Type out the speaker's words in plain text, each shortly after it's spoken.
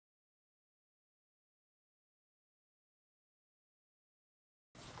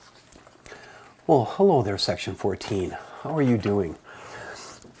Well, hello there, Section 14. How are you doing?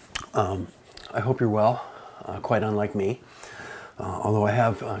 I hope you're well, quite unlike me. Although I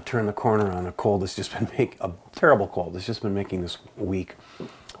have turned the corner on a cold that's just been a terrible cold. It's just been making this week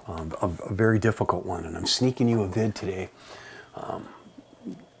a very difficult one, and I'm sneaking you a vid today. I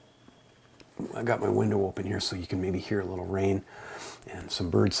got my window open here so you can maybe hear a little rain and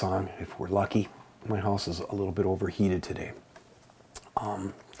some bird song if we're lucky. My house is a little bit overheated today.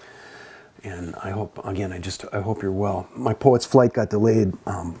 And I hope, again, I hope you're well. My poet's flight got delayed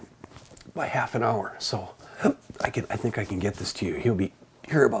by half an hour, so I think I can get this to you. He'll be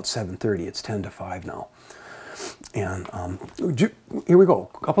here about 7:30. It's 10 to 5 now. And here we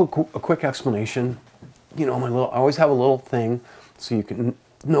go. A quick explanation. You know, I always have a little thing so you can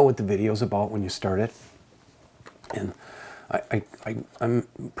know what the video's about when you start it. And I'm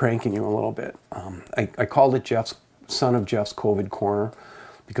pranking you a little bit. I called it Son of Jeff's COVID Corner,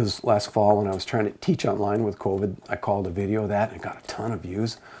 because last fall when I was trying to teach online with COVID, I called a video of that and it got a ton of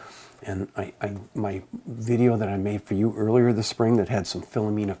views. And my video that I made for you earlier this spring that had some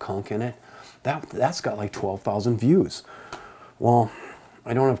Philomena Cunk in it, that's got like 12,000 views. Well,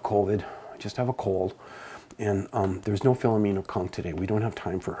 I don't have COVID, I just have a cold. And there's no Philomena Cunk today. We don't have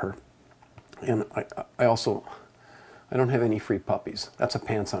time for her. And I don't have any free puppies. That's a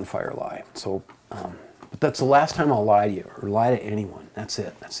pants on fire lie. So, but that's the last time I'll lie to you or lie to anyone. That's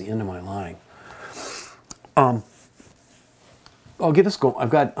it. That's the end of my lying. I'll get us going. I've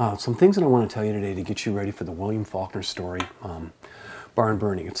got some things that I want to tell you today to get you ready for the William Faulkner story, barn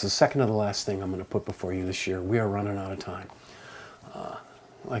burning. It's the second to the last thing I'm going to put before you this year. We are running out of time.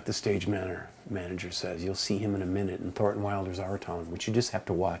 Like the stage manager says, you'll see him in a minute in Thornton Wilder's Our Town, which you just have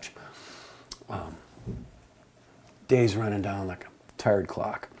to watch. Days running down like a tired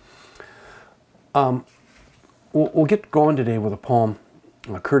clock. We'll get going today with a poem,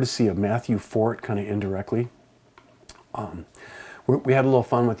 courtesy of Matthew Fort, kind of indirectly. We had a little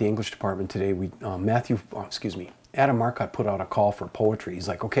fun with the English department today. Adam Marcotte put out a call for poetry. He's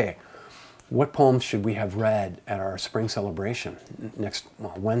like, okay, what poems should we have read at our spring celebration next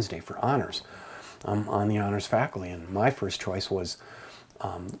Wednesday for honors on the honors faculty? And my first choice was,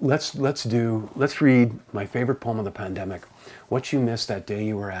 let's read my favorite poem of the pandemic, What You Missed That Day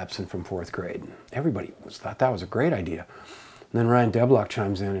You Were Absent from 4th Grade. Everybody thought that was a great idea. And then Ryan Deblock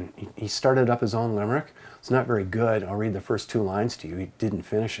chimes in and he started up his own limerick. It's not very good. I'll read the first 2 lines to you. He didn't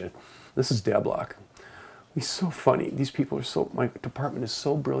finish it. This is Deblock. He's so funny. These people are my department is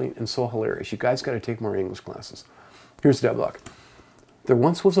so brilliant and so hilarious. You guys got to take more English classes. Here's Deblock. There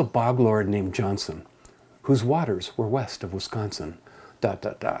once was a bog lord named Johnson, whose waters were west of Wisconsin. ...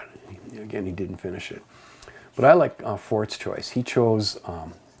 Again, he didn't finish it. But I like Fort's choice. He chose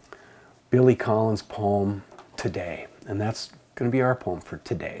Billy Collins' poem, Today. And that's going to be our poem for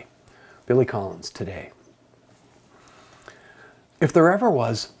today. Billy Collins, Today. If there ever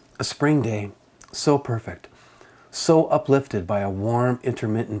was a spring day so perfect, so uplifted by a warm,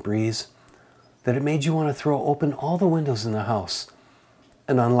 intermittent breeze, that it made you want to throw open all the windows in the house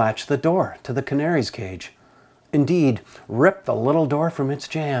and unlatch the door to the canary's cage. Indeed, rip the little door from its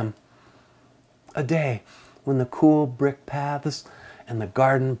jamb. A day when the cool brick paths and the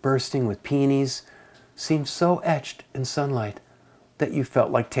garden bursting with peonies seemed so etched in sunlight that you felt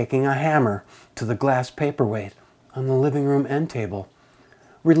like taking a hammer to the glass paperweight on the living room end table,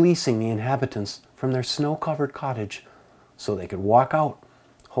 releasing the inhabitants from their snow-covered cottage so they could walk out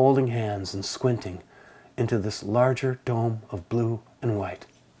holding hands and squinting into this larger dome of blue and white.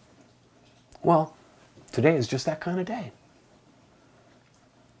 Well, today is just that kind of day.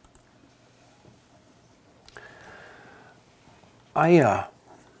 I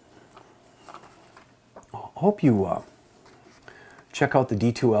hope you check out the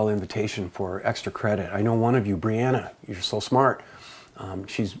D2L invitation for extra credit. I know one of you, Brianna, you're so smart.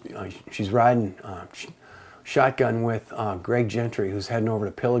 She's riding shotgun with Greg Gentry, who's heading over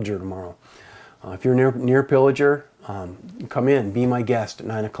to Pillager tomorrow. If you're near Pillager, come in, be my guest at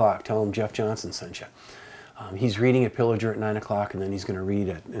 9 o'clock. Tell him Jeff Johnson sent you. He's reading at Pillager at 9 o'clock, and then he's going to read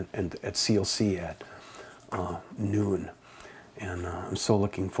at CLC at noon. And I'm so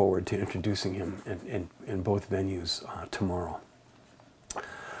looking forward to introducing him in both venues tomorrow.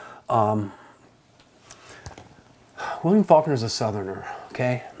 William Faulkner is a Southerner,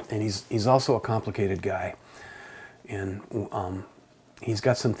 okay? And he's also a complicated guy. And he's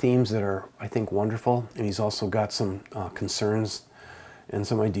got some themes that are, I think, wonderful. And he's also got some concerns and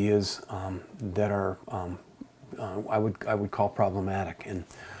some ideas that are, I would call problematic. And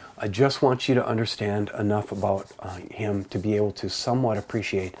I just want you to understand enough about him to be able to somewhat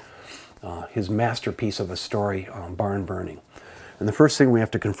appreciate his masterpiece of a story, Barn Burning. And the first thing we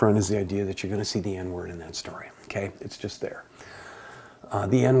have to confront is the idea that you're going to see the N-word in that story. Okay, it's just there.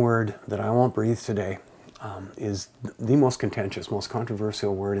 The N-word that I won't breathe today is the most contentious, most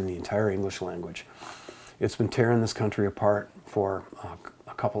controversial word in the entire English language. It's been tearing this country apart for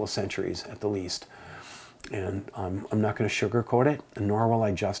a couple of centuries at the least. And I'm not going to sugarcoat it, nor will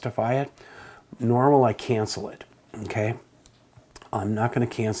I justify it, nor will I cancel it. Okay? I'm not going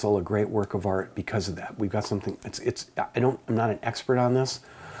to cancel a great work of art because of that. We've got something. I'm not an expert on this,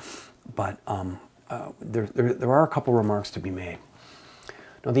 but there are a couple remarks to be made.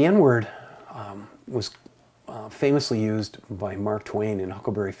 Now, the N-word was famously used by Mark Twain in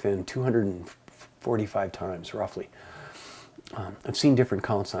Huckleberry Finn 245 times, roughly. I've seen different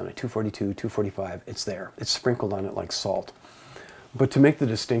counts on it, 242, 245. It's there. It's sprinkled on it like salt. But to make the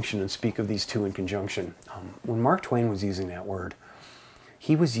distinction and speak of these two in conjunction, when Mark Twain was using that word,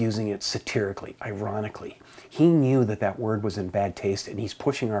 he was using it satirically, ironically. He knew that that word was in bad taste, and he's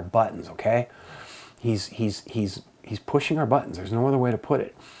pushing our buttons, okay? He's pushing our buttons. There's no other way to put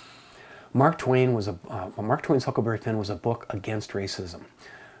it. Mark Twain's Huckleberry Finn was a book against racism.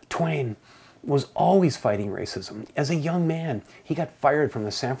 Twain was always fighting racism. As a young man, he got fired from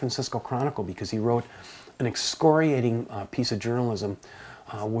the San Francisco Chronicle because he wrote an excoriating piece of journalism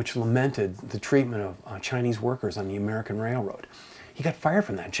which lamented the treatment of Chinese workers on the American Railroad. He got fired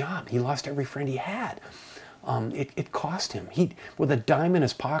from that job. He lost every friend he had. It cost him. With a dime in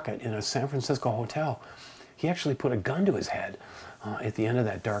his pocket in a San Francisco hotel, he actually put a gun to his head at the end of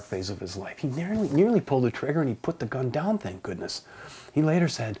that dark phase of his life. He nearly pulled the trigger, and he put the gun down, thank goodness. He later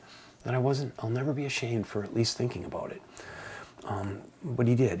said that I'll never be ashamed for at least thinking about it. But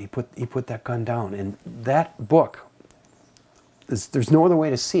he did. He put that gun down. And that book, there's no other way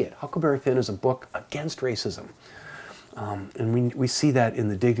to see it. Huckleberry Finn is a book against racism. And we see that in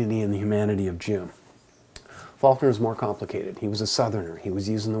the dignity and the humanity of Jim. Faulkner is more complicated. He was a Southerner. He was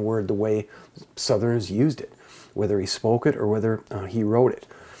using the word the way Southerners used it, whether he spoke it or whether he wrote it.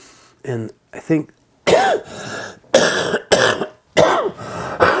 And I think,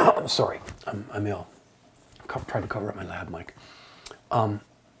 I'm sorry, I'm ill. Tried to cover up my lab mic.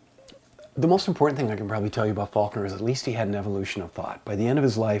 The most important thing I can probably tell you about Faulkner is at least he had an evolution of thought. By the end of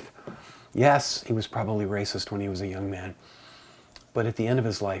his life, yes, he was probably racist when he was a young man, but at the end of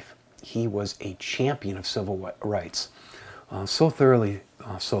his life, he was a champion of civil rights, so thoroughly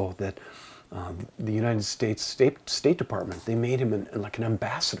so that the United States State Department, they made him like an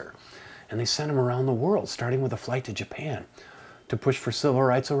ambassador, and they sent him around the world, starting with a flight to Japan, to push for civil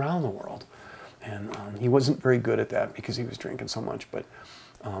rights around the world. And he wasn't very good at that because he was drinking so much, but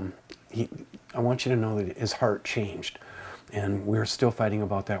I want you to know that his heart changed. And we're still fighting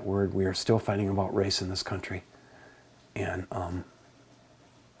about that word. We are still fighting about race in this country. And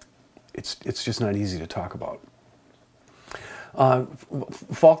it's just not easy to talk about.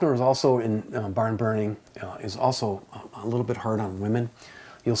 Faulkner is also in Barn Burning, is also a little bit hard on women.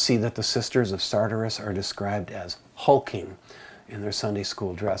 You'll see that the Sisters of Sartoris are described as hulking in their Sunday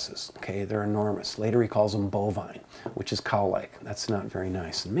school dresses. Okay, they're enormous. Later he calls them bovine, which is cow-like. That's not very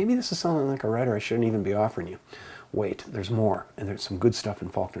nice. And maybe this is something like a writer I shouldn't even be offering you. Wait, there's more, and there's some good stuff in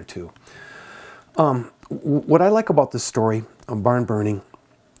Faulkner too. What I like about this story of Barn Burning,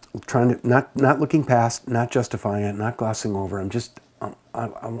 trying to not looking past, not justifying it, not glossing over. I'm just I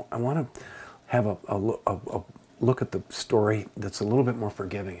want to have a look at the story that's a little bit more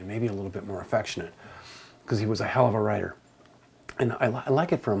forgiving and maybe a little bit more affectionate, because he was a hell of a writer. And I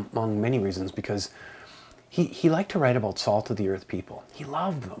like it for among many reasons, because he liked to write about salt of the earth people. He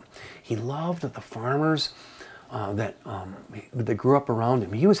loved them. He loved the farmers that grew up around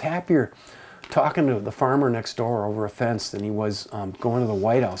him. He was happier talking to the farmer next door over a fence than he was going to the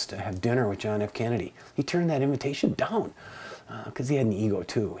White House to have dinner with John F. Kennedy. He turned that invitation down because he had an ego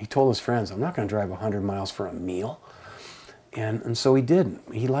too. He told his friends, I'm not going to drive 100 miles for a meal. And so he did.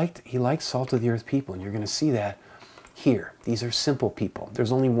 He liked salt of the earth people, and you're going to see that here. These are simple people.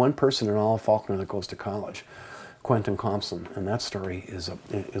 There's only one person in all of Faulkner that goes to college, Quentin Compson, and that story is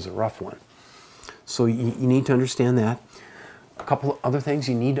a rough one. So you need to understand that. A couple of other things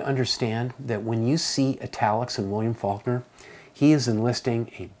you need to understand, that when you see italics in William Faulkner, he is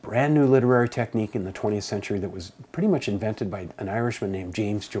enlisting a brand new literary technique in the 20th century that was pretty much invented by an Irishman named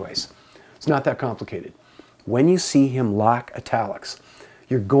James Joyce. It's not that complicated. When you see him lock italics,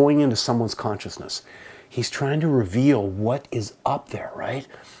 you're going into someone's consciousness. He's trying to reveal what is up there, right?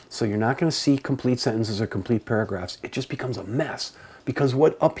 So you're not going to see complete sentences or complete paragraphs. It just becomes a mess, because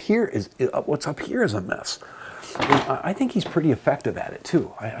what's up here is a mess. And I think he's pretty effective at it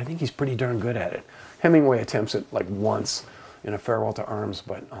too. I think he's pretty darn good at it. Hemingway attempts it like once, in a farewell to arms,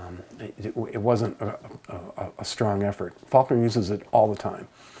 but it wasn't a strong effort. Faulkner uses it all the time.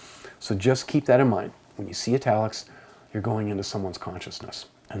 So just keep that in mind. When you see italics, you're going into someone's consciousness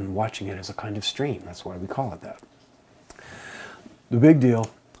and watching it as a kind of stream. That's why we call it that. The big deal,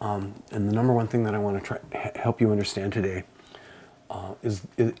 and the number one thing that I want to help you understand today is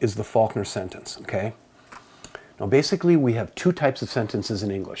the Faulkner sentence, okay? Now basically we have two types of sentences in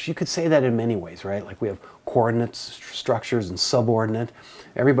English. You could say that in many ways, right? Like we have coordinate structures and subordinate.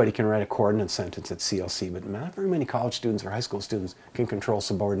 Everybody can write a coordinate sentence at CLC, but not very many college students or high school students can control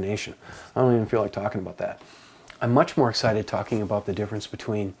subordination. I don't even feel like talking about that. I'm much more excited talking about the difference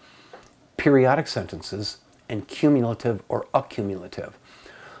between periodic sentences and cumulative or accumulative.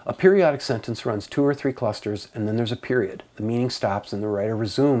 A periodic sentence runs 2 or 3 clusters and then there's a period. The meaning stops and the writer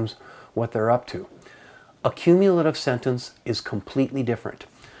resumes what they're up to. A cumulative sentence is completely different.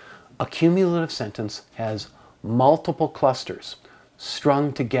 A cumulative sentence has multiple clusters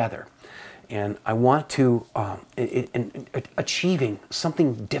strung together. And I want to, achieving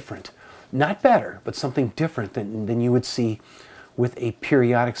something different. Not better, but something different than you would see with a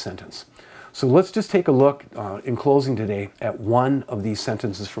periodic sentence. So let's just take a look in closing today at one of these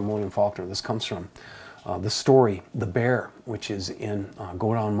sentences from William Faulkner. This comes from the story, The Bear, which is in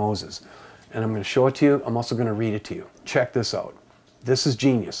Go Down Moses. And I'm going to show it to you. I'm also going to read it to you. Check this out. This is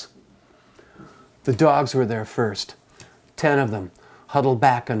genius. The dogs were there first. 10 of them huddled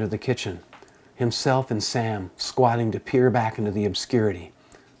back under the kitchen. Himself and Sam squatting to peer back into the obscurity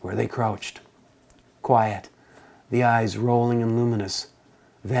where they crouched. Quiet, the eyes rolling and luminous,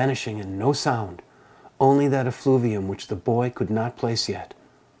 vanishing and no sound, only that effluvium which the boy could not place yet,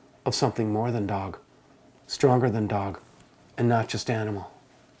 of something more than dog, stronger than dog, and not just animal.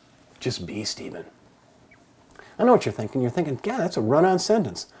 Just beast even. I know what you're thinking. You're thinking, yeah, that's a run-on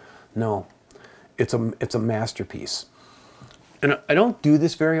sentence. No, it's a masterpiece. And I don't do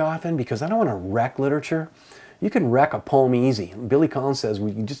this very often because I don't want to wreck literature. You can wreck a poem easy. Billy Collins says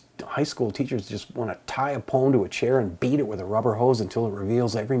high school teachers just want to tie a poem to a chair and beat it with a rubber hose until it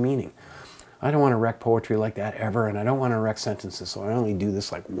reveals every meaning. I don't want to wreck poetry like that ever, and I don't want to wreck sentences, so I only do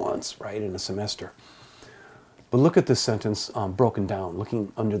this like once, right, in a semester. But look at this sentence broken down,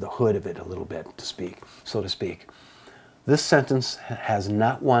 looking under the hood of it a little bit, so to speak. This sentence has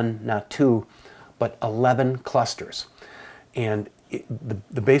not 1, not 2, but 11 clusters. And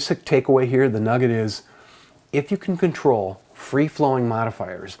the basic takeaway here, the nugget is, if you can control free-flowing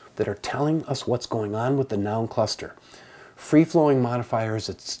modifiers that are telling us what's going on with the noun cluster, free-flowing modifiers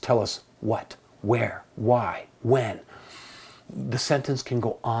that tell us what, where, why, when, the sentence can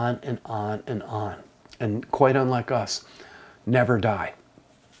go on and on and on. And quite unlike us, never die.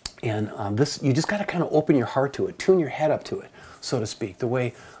 And you just got to kind of open your heart to it, tune your head up to it, so to speak, the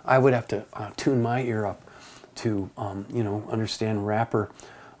way I would have to tune my ear up to, understand rapper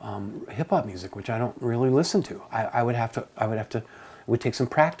hip-hop music, which I don't really listen to. It would take some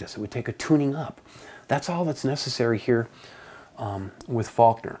practice. It would take a tuning up. That's all that's necessary here with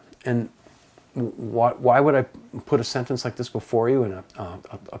Faulkner. And why would I put a sentence like this before you in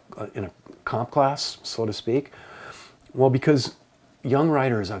a comp class, so to speak? Well, because young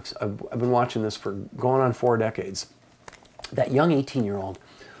writers, I've been watching this for going on 4 decades. That young 18-year-old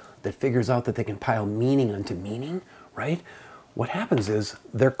that figures out that they can pile meaning onto meaning, right? What happens is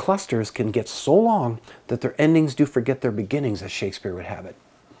their clusters can get so long that their endings do forget their beginnings, as Shakespeare would have it.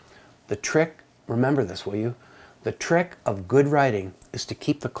 The trick, remember this, will you? The trick of good writing is to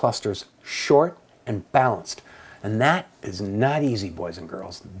keep the clusters short and balanced. And that is not easy, boys and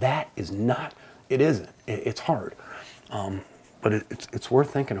girls. That is not, it isn't. It's hard. But it's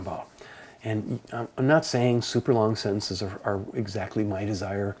worth thinking about. And I'm not saying super long sentences are exactly my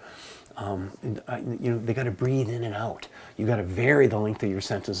desire. They got to breathe in and out. You got to vary the length of your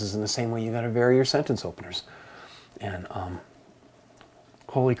sentences in the same way you got to vary your sentence openers. And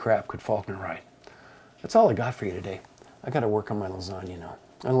holy crap, could Faulkner write? That's all I got for you today. I got to work on my lasagna now.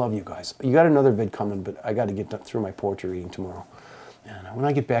 I love you guys. You got another vid coming, but I got to get through my poetry reading tomorrow. And when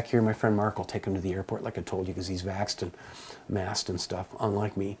I get back here, my friend Mark will take him to the airport, like I told you, because he's vaxxed and masked and stuff,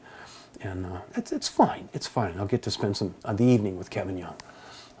 unlike me. And it's fine. It's fine. I'll get to spend the evening with Kevin Young.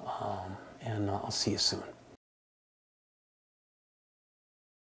 And I'll see you soon.